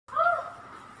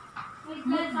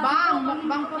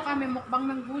Mukbang po kami, mukbang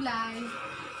ng gulay.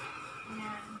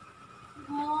 Ayan.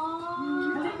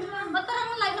 Oh. Ba't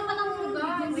parang live naman ang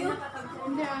guys?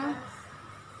 Hindi ah.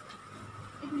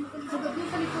 Sagot yung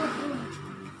sa likod.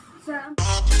 Sa...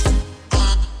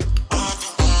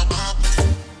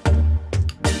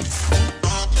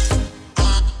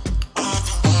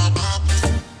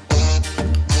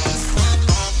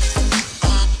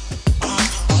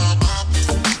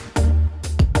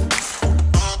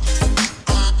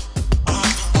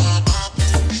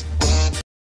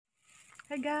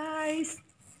 Hi guys!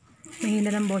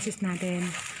 Mahina ng boses natin.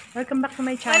 Welcome back to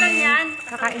my channel.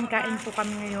 Kakain-kain po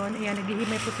kami ngayon. Ayan,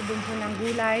 naghihimay po si Bunso ng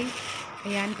gulay.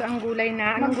 Ayan, ito ang gulay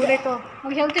na. Anong gulay to?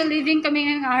 Mag-healthy living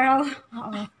kami ngayong araw.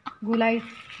 Oo, gulay.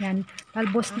 Ayan,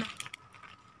 talbos na.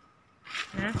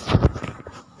 Ha?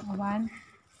 Awan.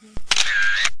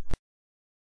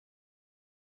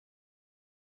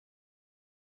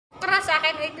 Para sa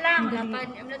akin, wait lang.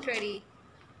 I'm not ready.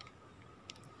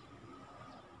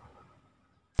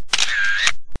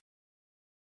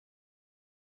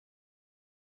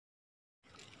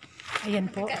 Ayan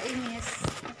po. Kainis.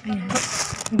 Ayan.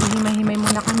 Himay-himay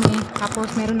muna kami.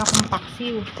 Tapos meron akong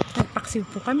paksiw. Nagpaksiw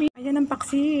po kami. Ayan ang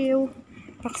paksiw.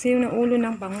 Paksiw ng ulo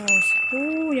ng bangus.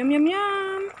 Oh, yum yum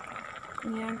yum.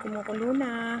 Ayan, kumukulo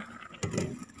na.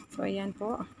 So ayan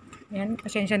po. Ayan,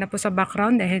 pasensya na po sa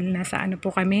background dahil nasa ano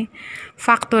po kami.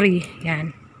 Factory.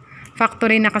 Ayan.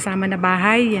 Factory na kasama na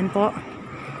bahay. Ayan po.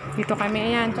 Dito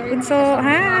kami. Ayan. So,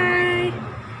 hi!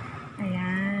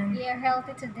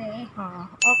 Healthy today.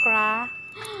 Okra,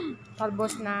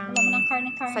 talbos ng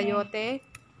karne. sayote,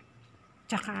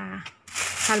 tsaka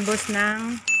talbos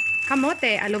ng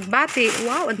kamote, alugbati.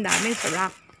 Wow, ang dami, sarap.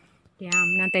 Kaya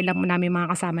nantay lang mo namin mga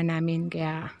kasama namin.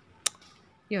 Kaya,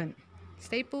 yun.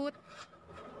 Stay put.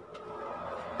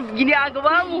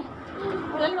 Ginagawa mo.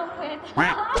 Walang pwede.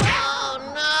 Oh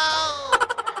no!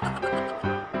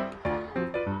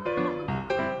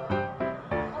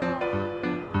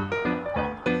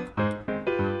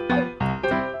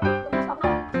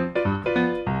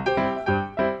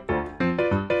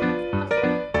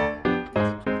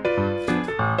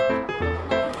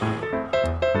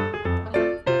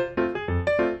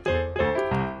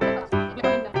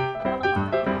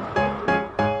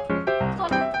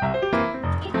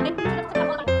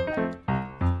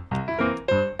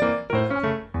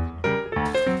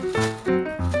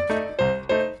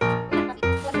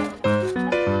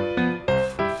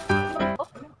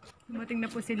 Na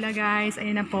po sila guys.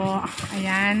 Ayan na po.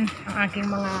 Ayan. Ang aking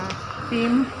mga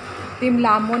team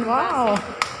lamon. Wow.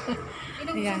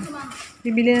 Ayan.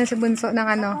 Bibili na sa Bunso ng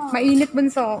ano. Mainit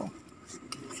Bunso.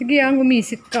 Sige ang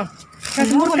umisit ka.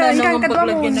 Kasi wala namang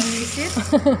paglagyan ng isit.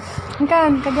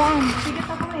 Ingkan, kagaan. Bigat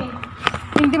ako eh.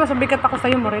 Hindi ba sabigat ako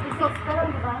sa'yo, Morit?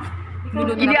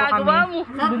 Ginagawa mo.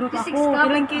 Bulot ako.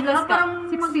 Ilang kilos ka? Parang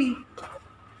 60.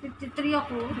 53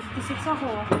 ako. 56 ako.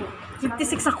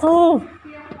 56 ako.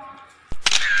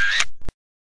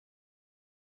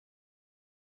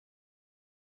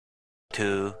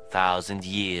 2,000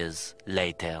 years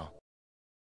later.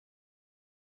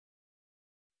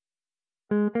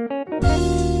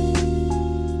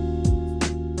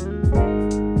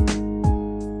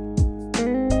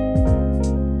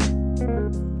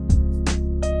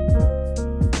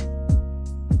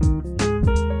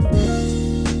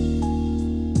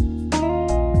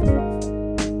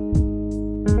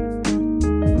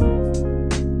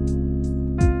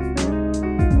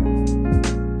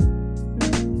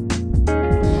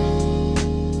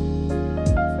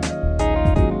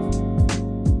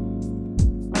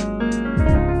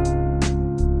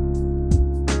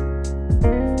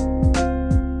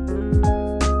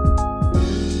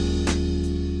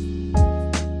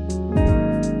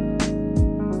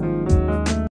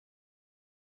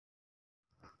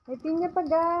 May pinya pa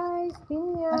guys.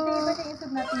 Pinya. Ate, iba yung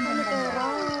isog natin na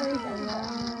Rice.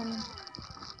 Ayan.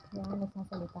 Ayan,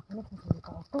 nagsasalita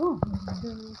ako.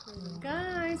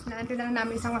 Guys, naantay lang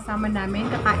namin isang kasama namin.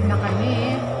 Kakain na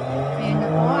kami. Ayan na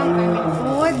po ang aming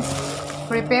food.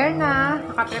 Prepare na.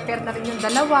 Naka-prepare na rin yung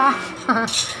dalawa.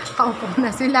 Kaupo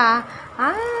na sila.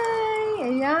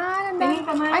 Ay, ayan. Tingin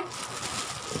ka man. Ay.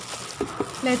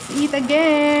 Let's eat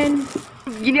again.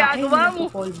 Ginagawa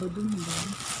mo. Polvo dun.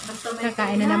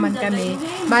 Kakain na naman kami.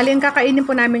 Bali, ang kakainin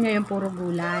po namin ngayon puro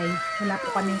gulay. Wala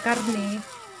po kaming karne.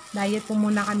 Diet po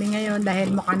muna kami ngayon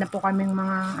dahil mukha na po kaming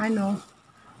mga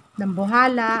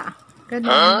nambuhala.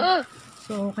 Ganun.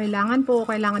 So,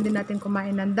 kailangan din natin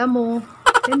kumain ng damo.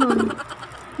 Ganun.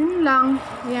 Yun lang.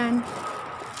 Ayan.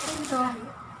 Ito.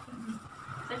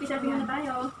 Sabi muna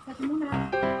tayo. Sabi muna.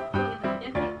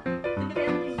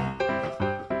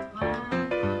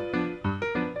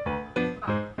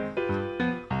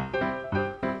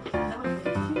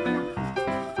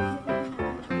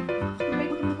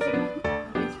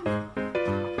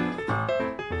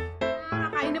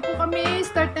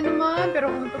 naman. Pero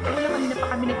kung totoo lang, kanina pa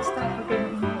kami nag-start.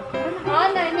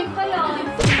 Narinig pa yun.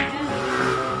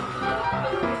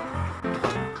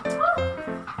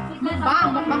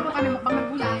 Mukbang ko kami, mukbang ng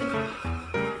gulay.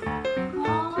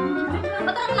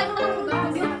 Ba't ang live pa ng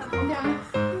hugas?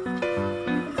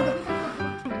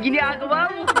 Ginagawa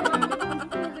mo.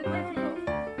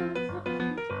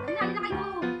 Halina kayo.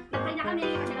 Nagtry na kami.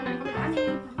 Kasi na namin kami.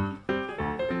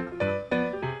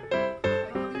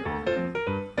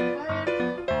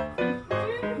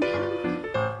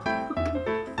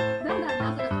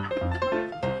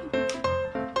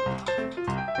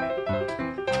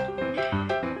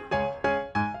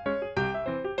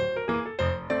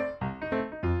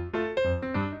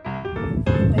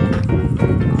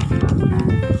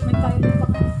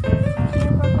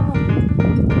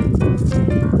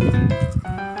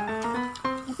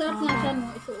 Masarap nga siya,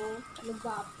 no? Ito,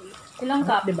 lagwapo. Ilang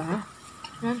cup? Diba?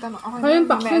 Yan, tama. Okay. Ayun,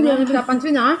 pakso. Hindi ako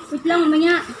pinapansin, ha? Wait lang,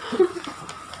 mamaya.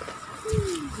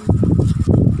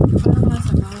 Parang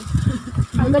nasa na.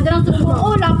 Ang ganda ng tubo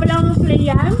ko. Wala pa lang ng play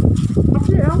yan.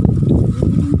 Kasi, ah.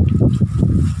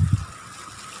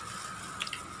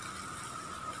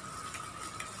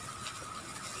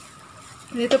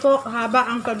 Dito po, haba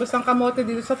ang talbos ng kamote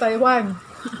dito sa Taiwan.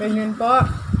 Ganyan po.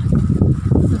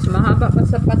 Mas mahaba pa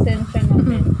sa pasensya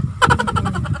namin.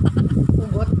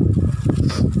 Ugot.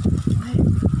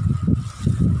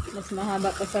 Mas mahaba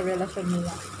pa sa relasyon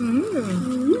nila.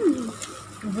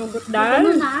 Hugot Ano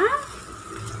dahil. na?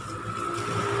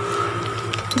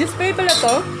 Display pala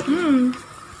to.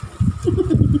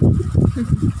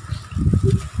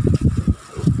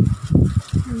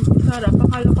 Kutsara,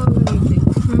 pakala ko gamitin.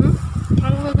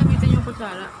 Pakala ko gamitin yung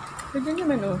kutsara. Pwede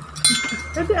naman, oh.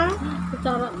 Kasi, ah.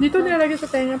 Kutsara. Dito nilagay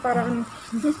sa tenga para ano.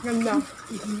 Ganda.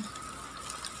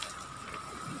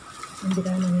 Hindi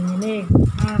ka nanginginig.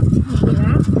 Hindi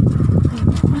na.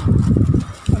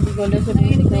 Sabi ko lang sa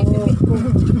gusto.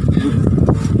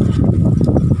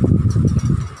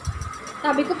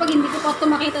 Sabi ko, pag hindi ko pa ito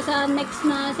makita sa next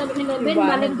na sa 11,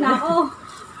 balik na ako.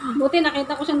 Buti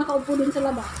nakita ko siya nakaupo din sa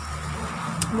labas.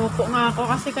 Mupo nga ako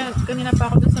kasi kanina pa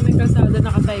ako dun sa may kalsada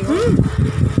nakatayo.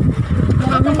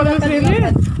 Nakakang pala yung sili.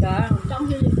 Tsaka ang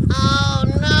hilig. Oh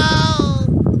no!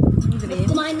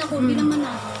 Kumain ako, hindi naman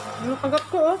na. Ano kagat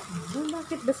ko, oh.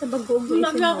 Bakit ba sa bagoong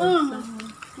Lagi ako.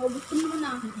 Maubos ko naman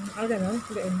na. Ah, gano'n?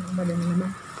 Gano'n. Umalan na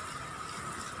naman.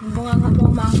 Bunga nga po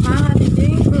mangka nga,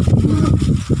 hindi.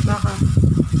 Baka.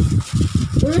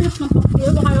 Uy, hap ng pakyo.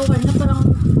 Baka yung kanya parang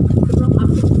sobrang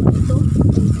active ito.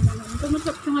 Ito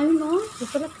masarap siya ngayon, no?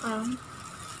 Masarap, ah.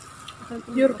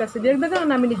 Pure kasi. Dinagdagan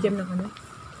namin ni Jem ng ano.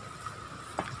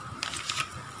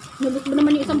 Nabot ba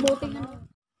naman yung isang bote na?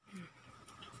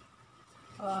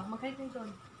 Magkaya kayo doon.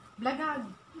 Blagag.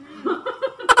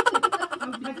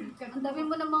 Ang dami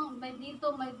mo namang may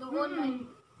dito, may doon, may...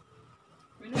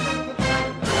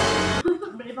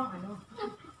 Ibang ano.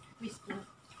 Whisky.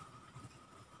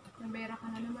 Nabera ka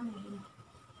na naman eh.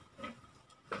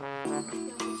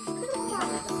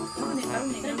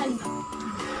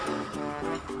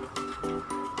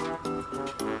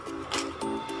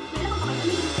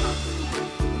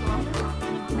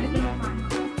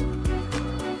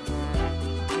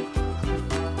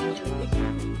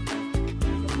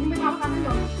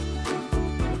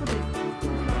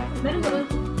 Meron doon.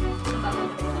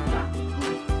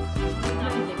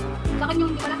 Sa akin yung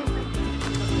hindi malaki.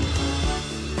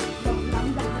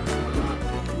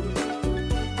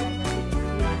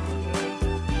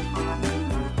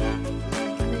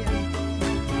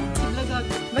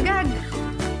 Bagag!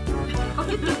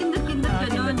 Bakit kindat-kindat ka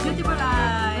nun? Beautiful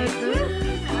eyes.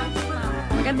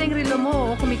 Maganda yung relo mo,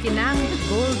 oh. Kumikinang.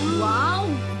 Gold. Wow!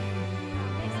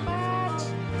 Dispatch!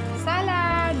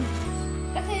 Salad!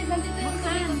 Kasi nandito yung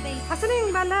tomato paste. Asan na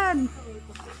yung balad?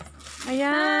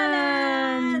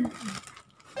 Ayan!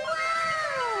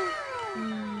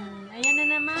 Ayan na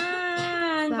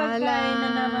naman. Salad. Pagkain na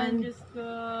naman, Diyos ko.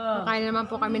 Kakain naman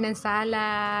po kami ng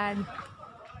salad.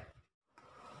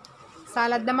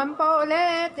 Salad naman po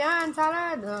ulit. Yan,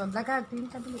 salad. Oh, blagag.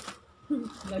 Tingin ka dali.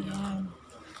 Ganyan.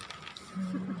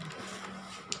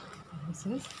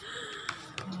 Jesus.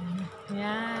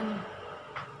 Yan.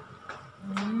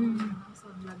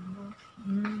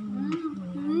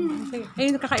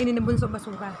 Ayun, kakainin ng bunso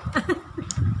basuka.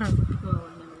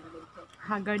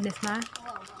 Haggardness na.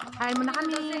 Kain mo na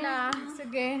kami.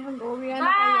 Sige, mag-uwi na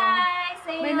kayo. Bye!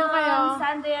 See Bye you na kayo. on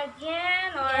Sunday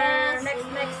again or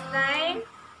next time.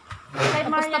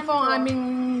 Tapos na po ang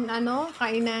aming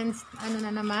kainan,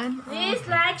 na naman. Please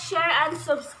like, share, and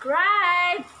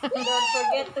subscribe. Don't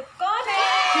forget to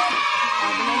comment.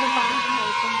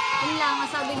 Yun lang,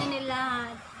 masabi na nila.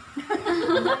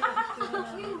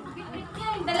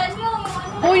 dala nyo.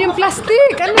 Oh, yung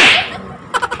plastic! Ano?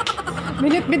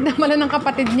 Binit-bit naman ng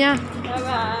kapatid niya.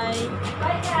 Bye-bye.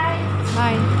 Bye, guys.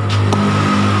 Bye.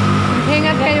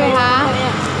 Ingat kayo, ha?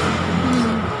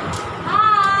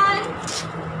 Hi!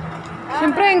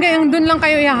 Siyempre, hanggang doon lang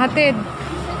kayo ihahatid.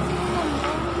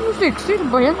 Sexy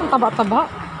ba yan? Ang taba-taba.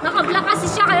 Naka-black kasi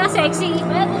siya, kaya sexy.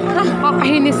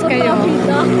 Kakahinis kayo.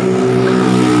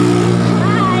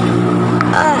 Bye!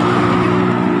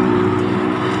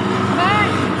 Bye!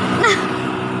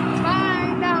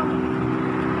 Bye daw.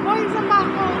 Hoy, isa pa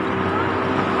ako.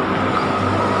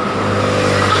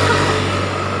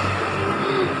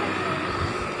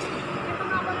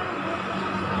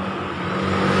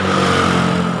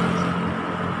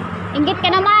 Inggit ka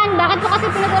naman. Bakit mo kasi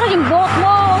pinuturo yung buhok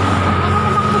mo?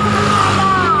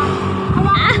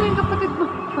 Hawakan mo yung kapatid mo.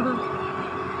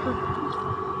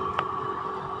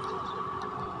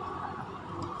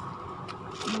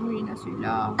 Umuwi na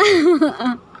sila.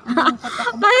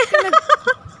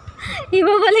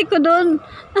 Ibabalik ko doon.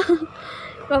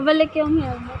 Babalik yung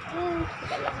helmet.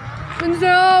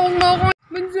 Bunso! Huwag mo ako.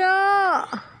 Bunso!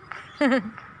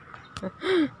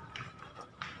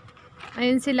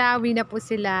 Ayun sila. Uwi na po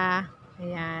sila.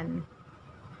 Ayan.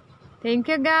 Thank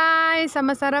you guys sa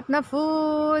masarap na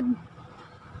food.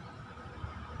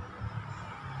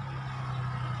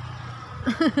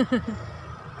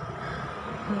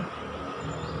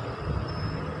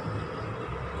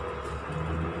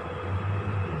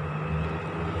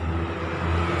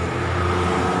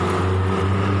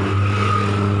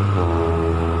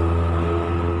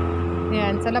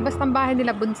 Ayan, sa labas ng bahay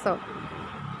nila Bunso.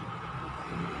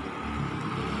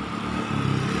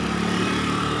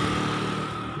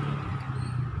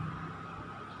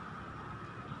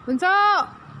 Bunso!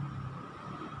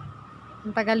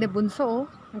 Ang tagal ni Bunso, oh.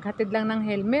 Naghatid lang ng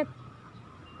helmet.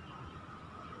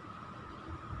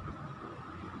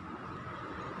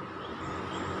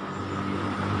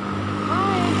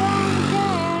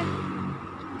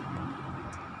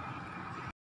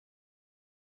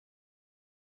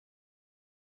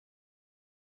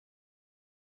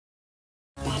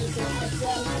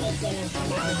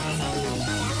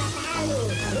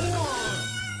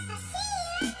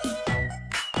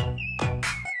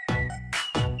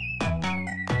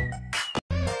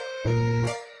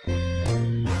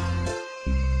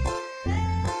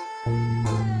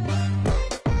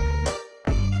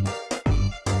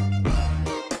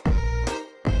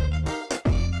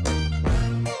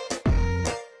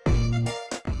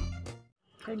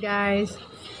 Hi guys,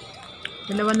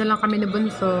 dalawa na lang kami ni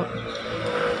Bunso.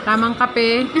 Tamang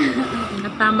kape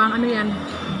at tamang ano yan?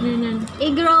 Yan.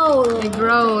 Egg roll. Egg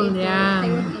roll,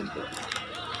 yan.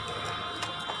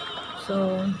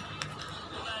 So,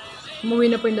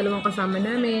 umuwi na po yung dalawang kasama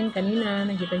namin. Kanina,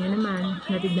 nakita nyo naman.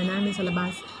 Natid na namin sa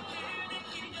labas.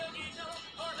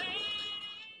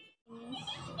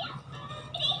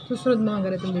 Susunod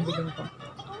mga ganitong bibigyan ko.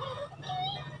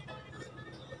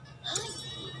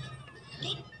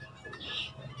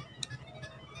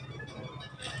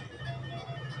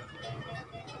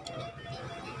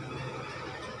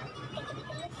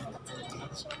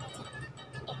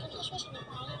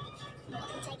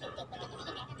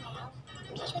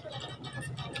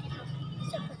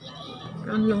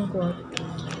 Ang lungkot.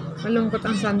 Malungkot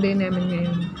ang Sunday namin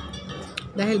ngayon.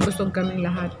 Dahil busog kaming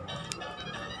lahat.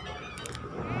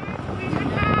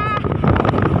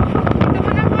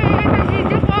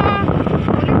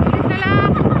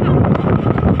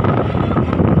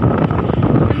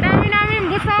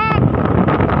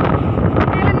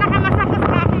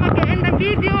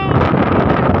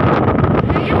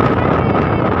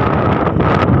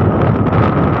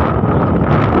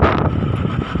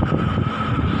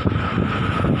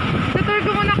 Tutur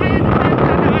ko muna kayo sa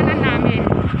dadaanan namin.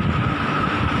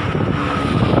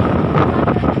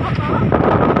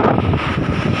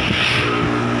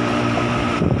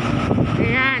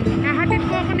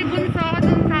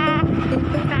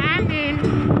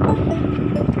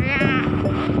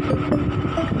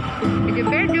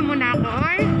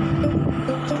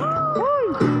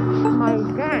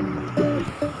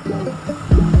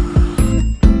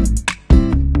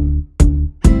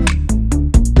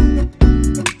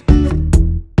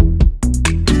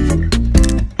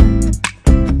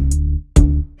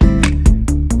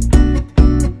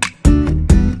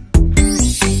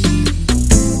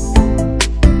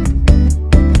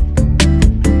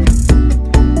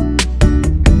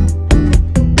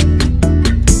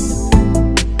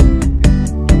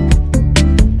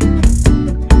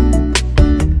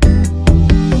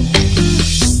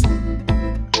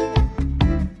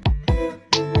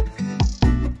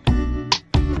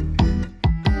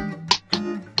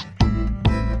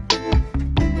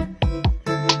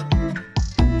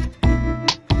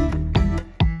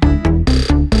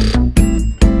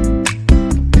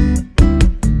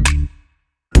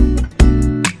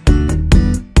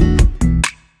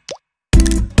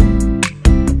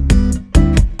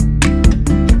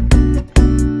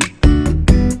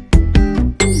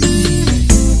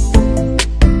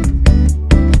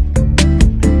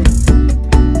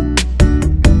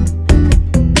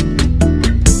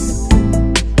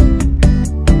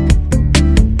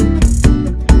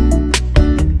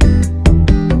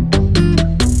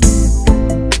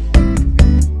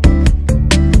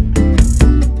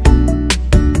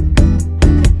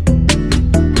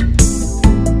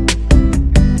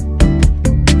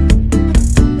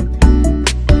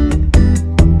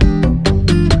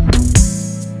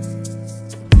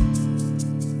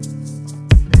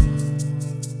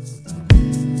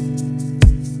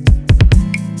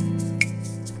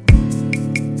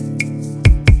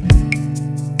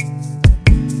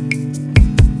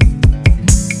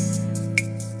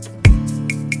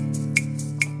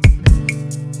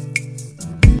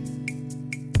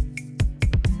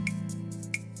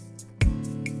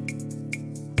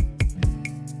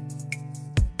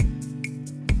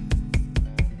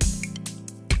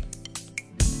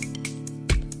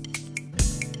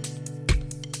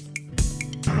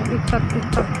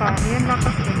 Itat-itat pa. Yan,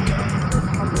 lakas din.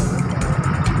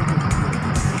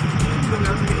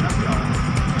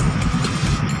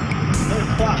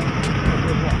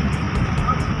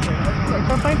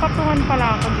 Ito pa yung patungan pala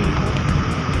ako dito.